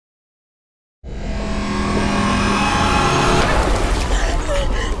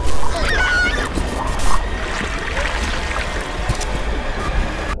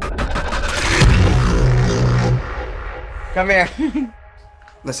Come here.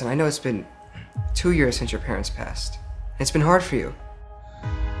 Listen, I know it's been 2 years since your parents passed. And it's been hard for you.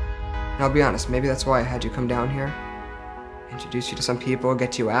 And I'll be honest, maybe that's why I had you come down here. Introduce you to some people,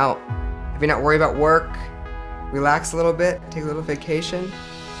 get you out. Maybe not worry about work. Relax a little bit, take a little vacation.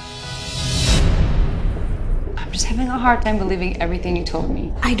 I'm just having a hard time believing everything you told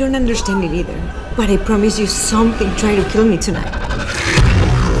me. I don't understand it either. But I promise you something trying to kill me tonight.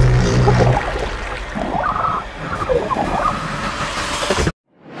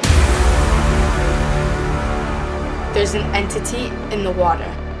 There's an entity in the water.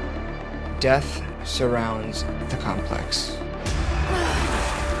 Death surrounds the complex.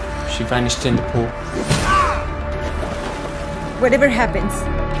 She vanished in the pool. Whatever happens,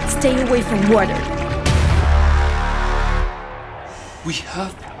 stay away from water. We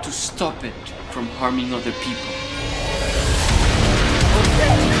have to stop it from harming other people.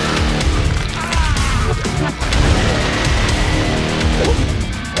 Okay.